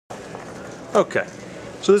Okay,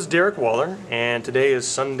 so this is Derek Waller, and today is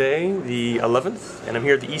Sunday the 11th, and I'm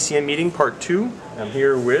here at the ECM meeting, part 2. I'm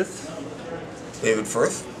here with David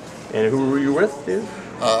Furth. And who were you with, Dave?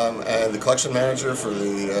 I'm the collection manager for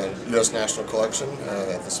the U.S. National Collection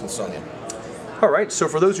at the Smithsonian. Alright, so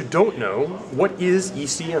for those who don't know, what is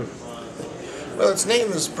ECM? Well, its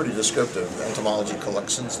name is pretty descriptive, Entomological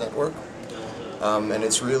Collections Network. And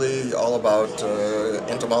it's really all about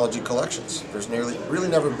entomology collections. There's really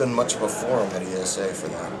never been much of a forum at ESA for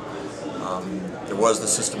that. There was the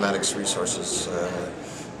Systematics Resources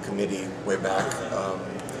Committee way back,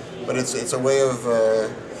 but it's a way of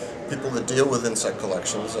people that deal with insect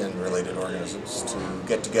collections and related organisms to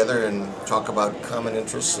get together and talk about common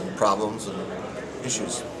interests and problems and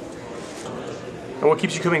issues. And what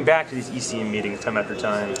keeps you coming back to these ECM meetings time after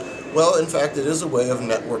time? Well, in fact, it is a way of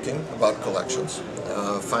networking about collections,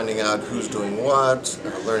 finding out who's doing what,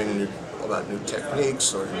 learning about new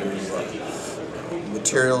techniques or new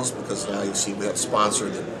materials, because now you see we have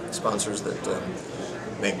sponsors that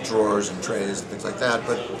make drawers and trays and things like that,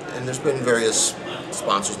 and there's been various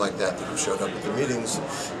sponsors like that have showed up at the meetings.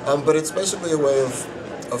 But it's basically a way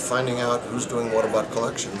of finding out who's doing what about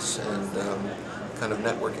collections and kind of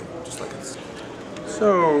networking, just like it's.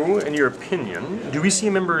 So, in your opinion, do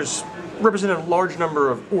ECM members represent a large number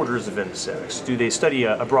of orders of insects? Do they study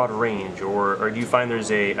a broad range, or do you find there's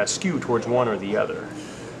a skew towards one or the other?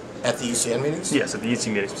 At the ECN meetings? Yes, at the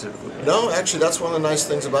ECN meetings specifically. No, actually that's one of the nice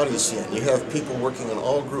things about ECN. You have people working in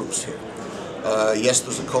all groups here. Yes,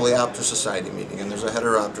 there's a Coleoptera Society meeting, and there's a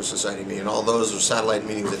Heteroptera Society meeting, and all those are satellite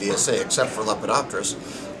meetings at ESA, except for Lepidopterus.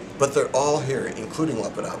 But they're all here, including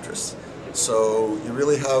Lepidopterus. So you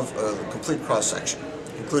really have a complete cross-section,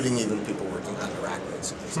 including even people working on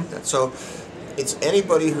arachnids and things like that. So it's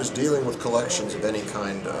anybody who's dealing with collections of any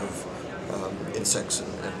kind of insects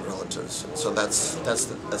and relatives. So that's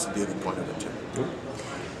the beauty point of it too.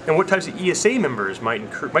 And what types of ESA members might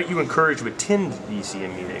you encourage to attend the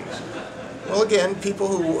ECM meetings? Well, again, people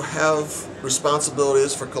who have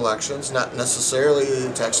responsibilities for collections, not necessarily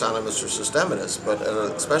taxonomists or systematists, but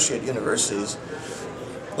especially at universities,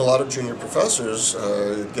 a lot of junior professors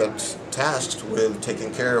get tasked with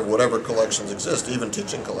taking care of whatever collections exist, even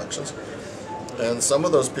teaching collections. And some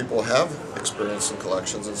of those people have experience in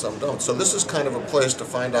collections and some don't. So this is kind of a place to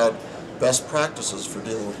find out best practices for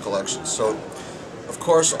dealing with collections. So, of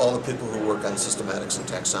course, all the people who work on systematics and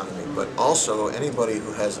taxonomy, but also anybody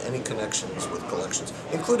who has any connections with collections,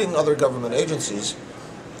 including other government agencies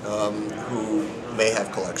who may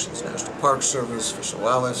have collections, National Park Service, Fish and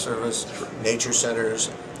Wildlife Service, nature centers,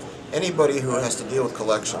 anybody who has to deal with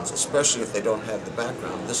collections, especially if they don't have the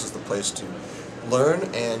background, this is the place to learn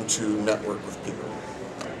and to network with people.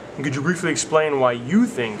 Could you briefly explain why you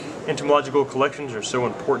think entomological collections are so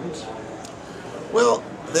important? Well,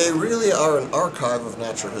 they really are an archive of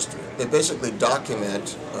natural history. They basically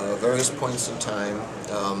document various points in time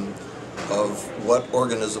of what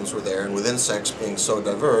organisms were there, and with insects being so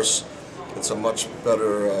diverse, it's a much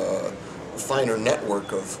better, finer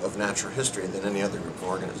network of natural history than any other group of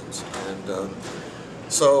organisms. And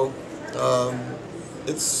so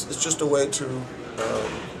it's just a way to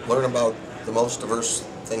learn about the most diverse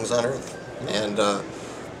things on Earth, and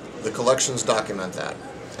the collections document that.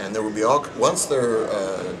 And there will be once they're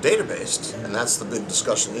databased, and that's the big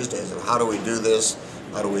discussion these days of how do we do this,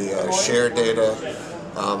 how do we share data.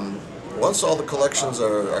 Once all the collections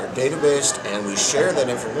are databased and we share that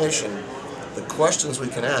information, the questions we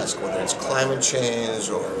can ask, whether it's climate change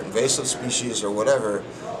or invasive species or whatever,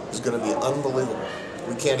 is going to be unbelievable.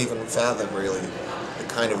 We can't even fathom really the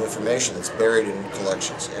kind of information that's buried in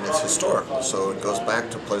collections, and it's historical, so it goes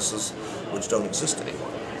back to places which don't exist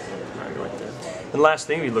anymore. And last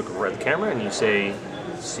thing, you look over at the camera and you say,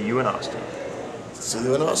 "See you in Austin." See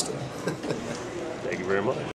you in Austin. Thank you very much.